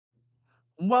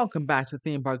Welcome back to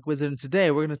Theme Park Wizard, and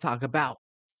today we're going to talk about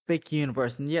Fake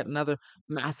Universe and yet another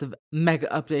massive mega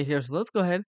update here. So let's go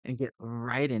ahead and get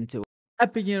right into it.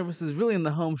 Epic Universe is really in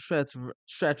the home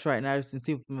stretch right now. As you can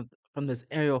see from this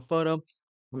aerial photo.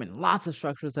 I mean, lots of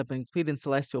structures have been completed in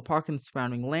Celestial Park and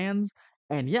surrounding lands.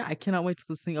 And yeah, I cannot wait till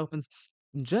this thing opens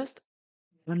in just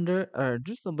a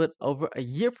bit over a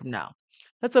year from now.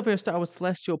 Let's over here start with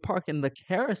Celestial Park and the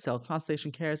carousel.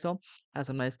 Constellation Carousel has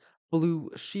some nice blue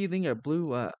sheathing or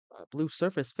blue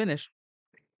surface finish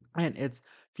and its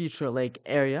future lake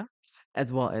area,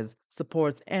 as well as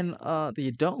supports and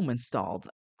the dome installed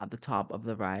at the top of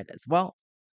the ride as well.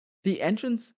 The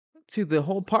entrance to the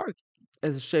whole park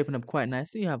is shaping up quite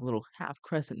nicely. You have a little half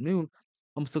crescent moon.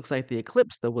 Almost looks like the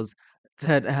eclipse that was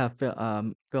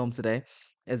filmed today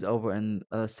is over in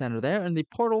the center there, and the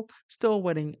portal still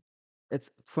awaiting its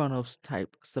Chronos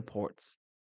type supports.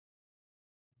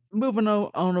 Moving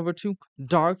on over to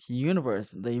Dark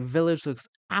Universe. The village looks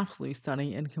absolutely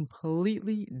stunning and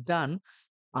completely done.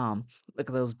 Look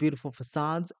at those beautiful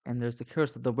facades, and there's the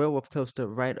curse of the werewolf coaster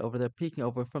right over there, peeking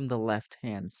over from the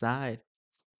left-hand side.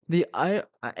 The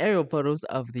aerial photos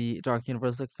of the Dark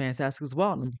Universe look fantastic as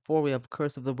well. Number 4, we have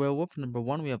Curse of the Werewolf. Number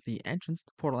 1, we have the entrance,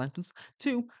 the portal entrance.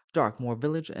 2, Darkmoor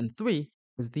Village. And 3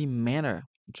 is the Manor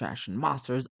attraction,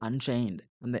 Monsters Unchained.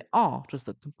 And they all just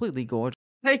look completely gorgeous.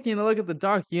 Taking a look at the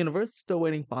Dark Universe, still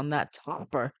waiting on that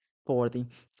topper for the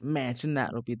mansion.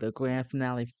 That will be the grand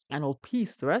finale final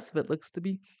piece. The rest of it looks to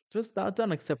be just about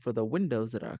done, except for the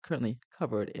windows that are currently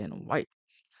covered in white.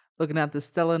 Looking at the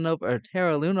Stella Nova or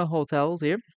Terra Luna hotels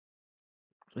here.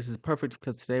 This is perfect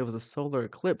because today was a solar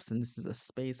eclipse and this is a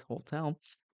space hotel.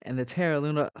 And the Terra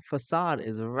Luna facade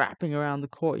is wrapping around the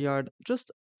courtyard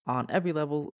just on every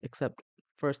level except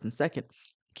first and second.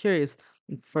 Curious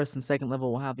if first and second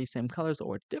level will have these same colors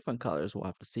or different colors. We'll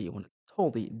have to see when it's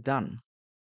totally done.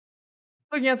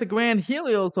 Looking at the Grand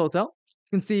Helios Hotel,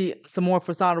 you can see some more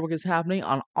facade work is happening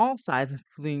on all sides,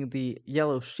 including the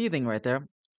yellow sheathing right there,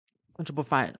 which will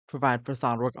provide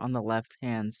facade work on the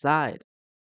left-hand side.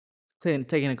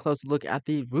 Taking a closer look at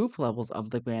the roof levels of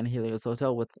the Grand Helios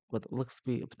Hotel with what looks to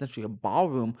be potentially a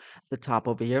ballroom at the top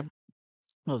over here.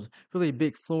 Those really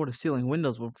big floor-to-ceiling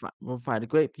windows will provide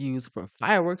great views for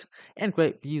fireworks and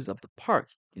great views of the park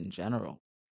in general.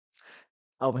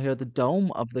 Over here, the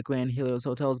dome of the Grand Helios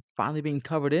Hotel is finally being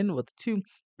covered in with two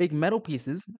big metal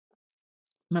pieces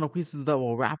that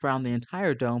will wrap around the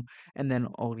entire dome, and then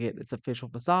will get its official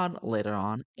facade later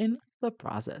on in the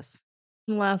process.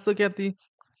 And last, look at the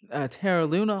Terra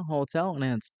Luna Hotel and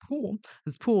its pool.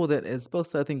 This pool that is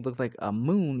supposed to, I think, look like a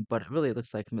moon, but it really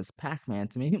looks like Miss Pac-Man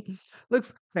to me.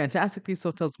 Looks fantastic. These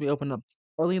hotels will be open up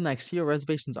early next year.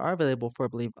 Reservations are available for, I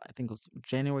believe, I think it was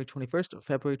January 21st or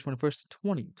February 21st,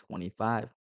 2025.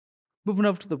 Moving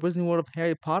over to the Wizarding World of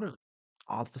Harry Potter.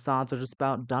 All the facades are just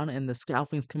about done, and the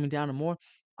scaffolding's coming down, and more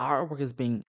artwork is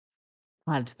being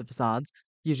added to the facades.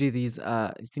 Usually these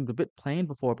seemed a bit plain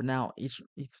before, but now each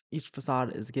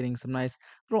facade is getting some nice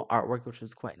little artwork, which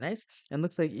is quite nice. And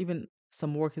looks like even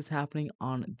some work is happening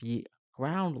on the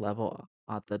ground level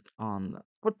on the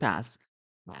footpaths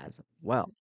as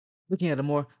well. Looking at a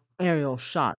more aerial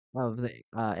shot of the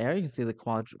area, you can see the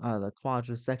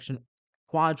quadra section.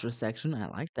 I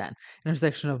like that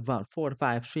intersection of about 4 to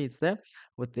 5 streets there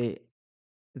with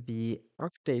the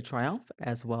Arc Day Triumph,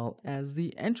 as well as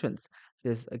the entrance.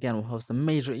 This again will host a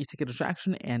major e-ticket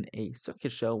attraction and a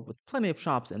circuit show with plenty of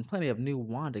shops and plenty of new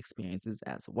wand experiences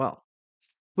as well.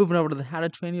 Moving over to the How to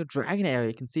Train Your Dragon area,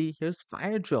 you can see here's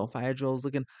Fire Drill. Fire Drill is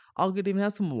looking all good, even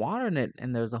has some water in it,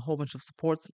 and there's a whole bunch of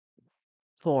supports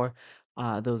for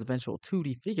those eventual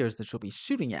 2D figures that you'll be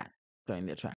shooting at during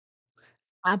the attraction.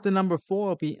 At the number 4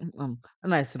 will be, a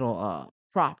nice little,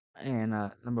 prop, and,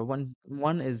 number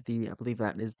one is I believe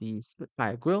that is the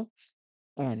Spitfire Grill,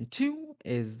 and 2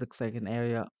 is looks like an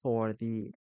area for the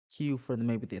queue for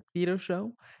maybe the theater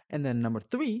show, and then number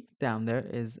 3 down there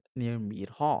is near Mead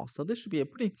Hall. So this should be a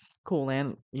pretty cool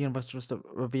land. Universal just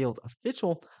revealed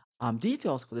official,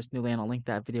 details for this new land. I'll link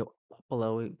that video up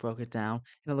below. We broke it down,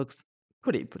 and it looks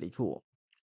pretty cool.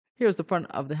 Here's the front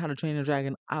of the How to Train Your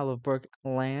Dragon Isle of Berk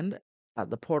land at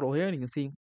the portal here, and you can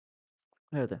see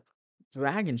there's the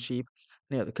dragon sheep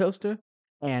near the coaster,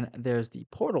 and there's the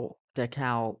portal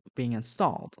decal being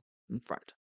installed in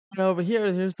front. And over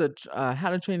here, here's the How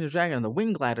to Train Your Dragon and the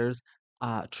Wing Gliders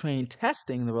train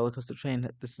testing the roller coaster train.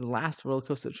 This is the last roller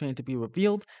coaster train to be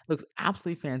revealed. Looks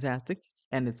absolutely fantastic.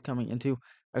 and it's coming into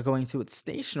are going to its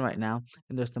station right now.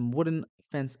 And there's some wooden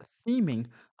fence theming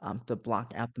to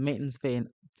block out the maintenance bay and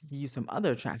view some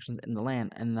other attractions in the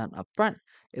land. And then up front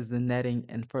is the netting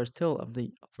and first hill of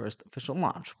the first official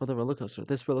launch for the roller coaster.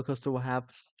 This roller coaster will have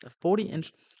a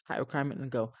 40-inch height requirement and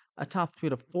go a top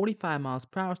speed of 45 miles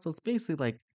per hour. So it's basically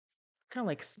like kind of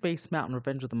like Space Mountain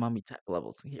Revenge of the Mummy type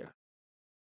levels here.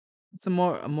 It's a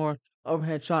more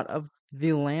overhead shot of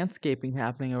the landscaping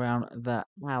happening around the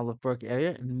Isle of Berk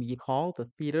area and Mead Hall, the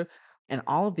theater, and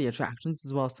all of the attractions,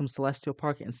 as well as some Celestial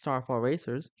Park and Starfall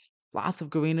Racers. Lots of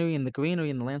greenery, and the greenery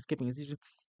and the landscaping is usually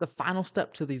the final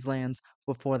step to these lands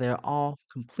before they're all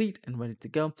complete and ready to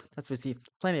go. That's why we see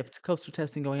plenty of coaster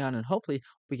testing going on, and hopefully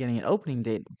we're getting an opening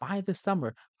date by this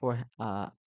summer for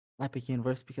Epic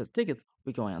Universe because tickets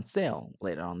will be going on sale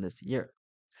later on this year.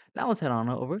 Now let's head on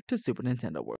over to Super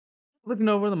Nintendo World. Looking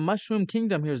over the Mushroom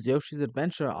Kingdom, here's Yoshi's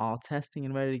Adventure, all testing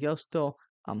and ready to go. Still,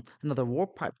 another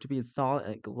warp pipe to be installed,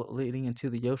 leading into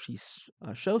the Yoshi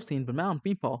show scene, but Mountain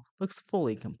Meatball looks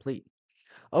fully complete.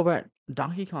 Over at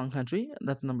Donkey Kong Country,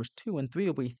 that numbers 2 and 3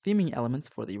 will be theming elements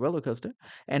for the roller coaster,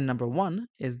 and number 1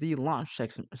 is the launch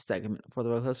section segment for the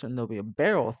roller coaster, and there'll be a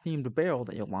themed barrel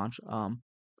that you'll launch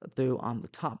through on the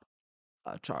top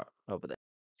chart over there.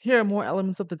 Here are more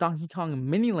elements of the Donkey Kong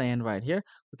mini land right here,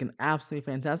 looking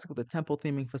absolutely fantastic with the temple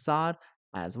theming facade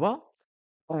as well.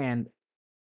 And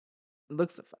it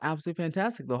looks absolutely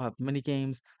fantastic. They'll have mini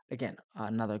games, again,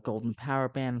 another golden power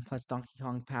band, plus Donkey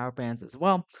Kong power bands as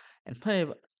well, and plenty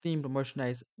of themed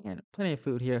merchandise and plenty of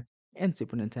food here in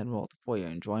Super Nintendo World for your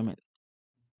enjoyment.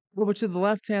 Over to the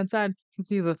left-hand side, you can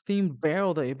see the themed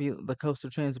barrel that the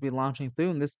coaster trains will be launching through,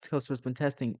 and this coaster has been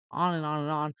testing on and on and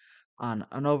on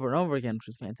and over and over again, which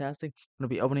is fantastic. It'll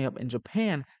be opening up in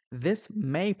Japan this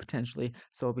May potentially,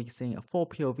 so we'll be seeing a full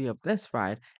POV of this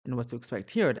ride and what to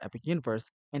expect here at Epic Universe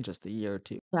in just a year or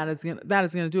two. That is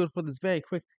gonna do it for this very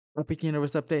quick Epic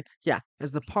Universe update. Yeah,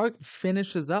 as the park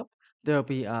finishes up, there'll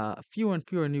be fewer and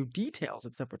fewer new details,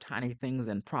 except for tiny things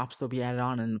and props that'll be added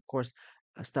on, and of course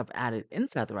stuff added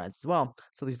inside the rides as well.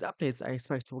 So these updates I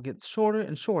expect will get shorter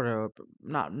and shorter, or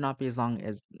not be as long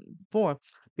as before,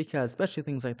 because especially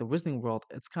things like the Wizarding World,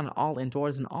 it's kind of all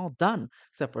indoors and all done,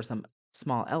 except for some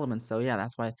small elements. So yeah,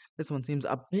 that's why this one seems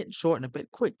a bit short and a bit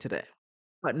quick today.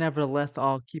 But nevertheless,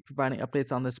 I'll keep providing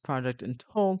updates on this project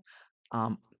until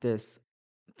this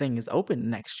thing is open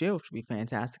next year, which would be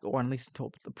fantastic, or at least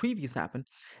until the previews happen.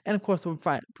 And of course, we'll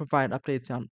provide updates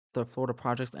on the Florida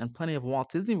projects and plenty of Walt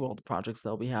Disney World projects that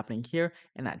will be happening here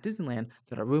and at Disneyland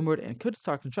that are rumored and could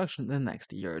start construction in the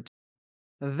next year or two.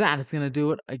 That is going to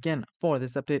do it again for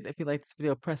this update. If you like this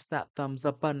video, press that thumbs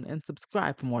up button and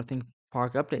subscribe for more theme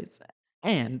park updates.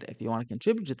 And if you want to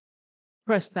contribute to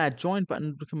press that join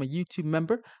button to become a YouTube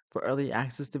member for early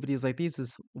access to videos like these,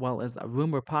 as well as a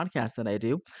rumor podcast that I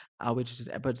do, which is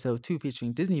episode 2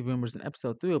 featuring Disney rumors, and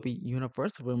episode 3 will be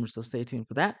Universal rumors, so stay tuned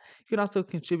for that. You can also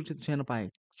contribute to the channel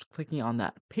by clicking on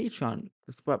that Patreon,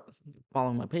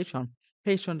 following my Patreon,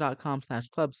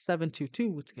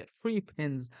 patreon.com/club722 to get free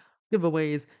pins,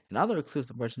 giveaways, and other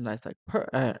exclusive merchandise like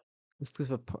perks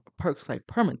like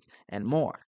permits and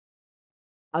more.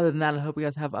 Other than that, I hope you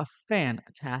guys have a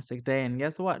fantastic day. And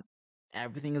guess what?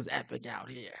 Everything is epic out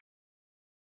here.